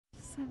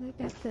We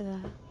got the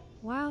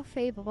Wild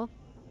Fable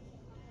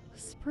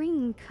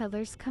spring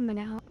colors coming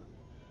out.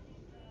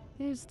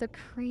 Here's the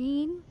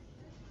cream.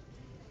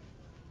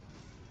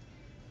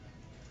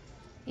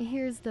 And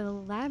here's the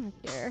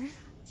lavender.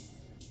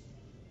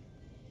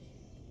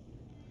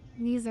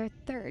 These are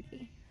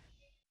 30.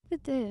 Look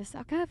at this.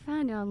 I gotta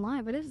find it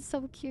online, but it's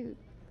so cute.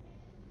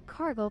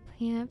 Cargo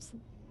pants,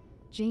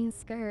 jean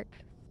skirt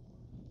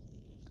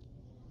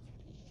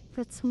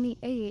for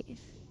 28.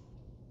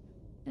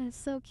 And it's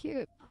so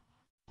cute.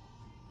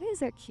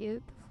 These are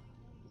cute.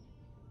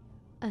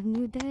 A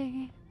New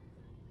Day,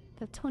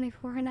 the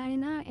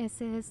 $24.99. It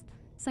says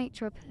Saint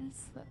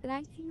Tropez.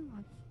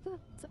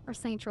 Or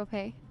Saint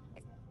Tropez.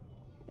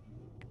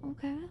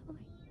 Okay.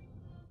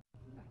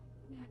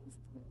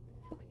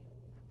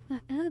 The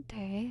New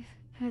Day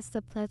has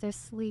the pleather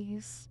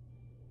sleeves.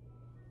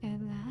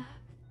 And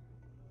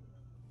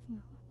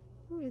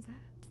who is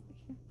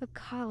that? The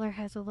collar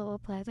has a little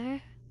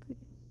pleather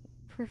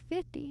for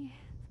 50.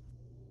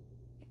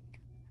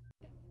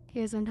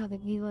 Here's another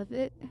view of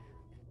it.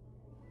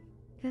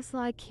 Just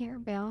like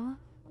Caramel.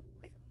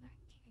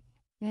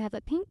 We have the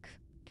pink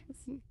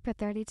for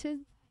 32.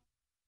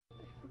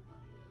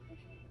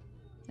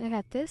 I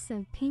got this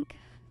in pink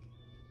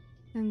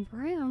and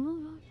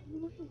brown.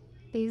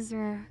 These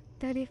are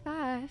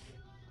 35.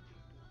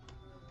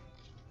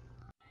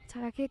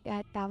 Target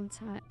at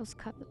Valentines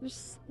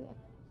colors.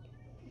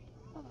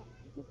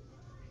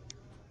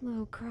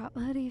 Little crop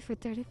hoodie for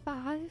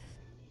 35.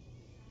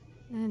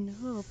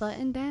 And little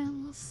button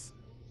downs.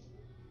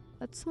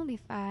 That's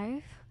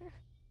 25.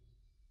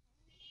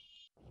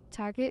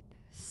 Target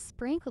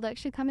spring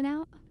collection coming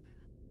out.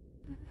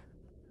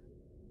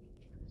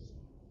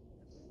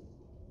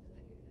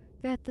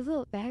 Got the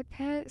little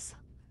backpacks,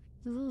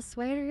 the little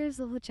sweaters,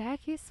 the little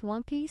jackets,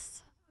 one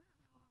piece.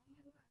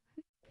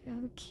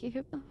 So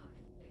cute.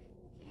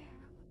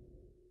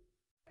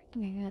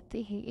 And I got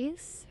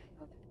these.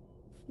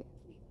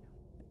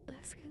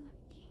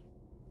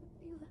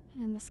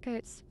 And the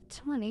skirt's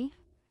 20.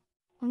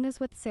 And this is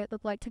what the set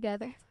look like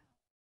together.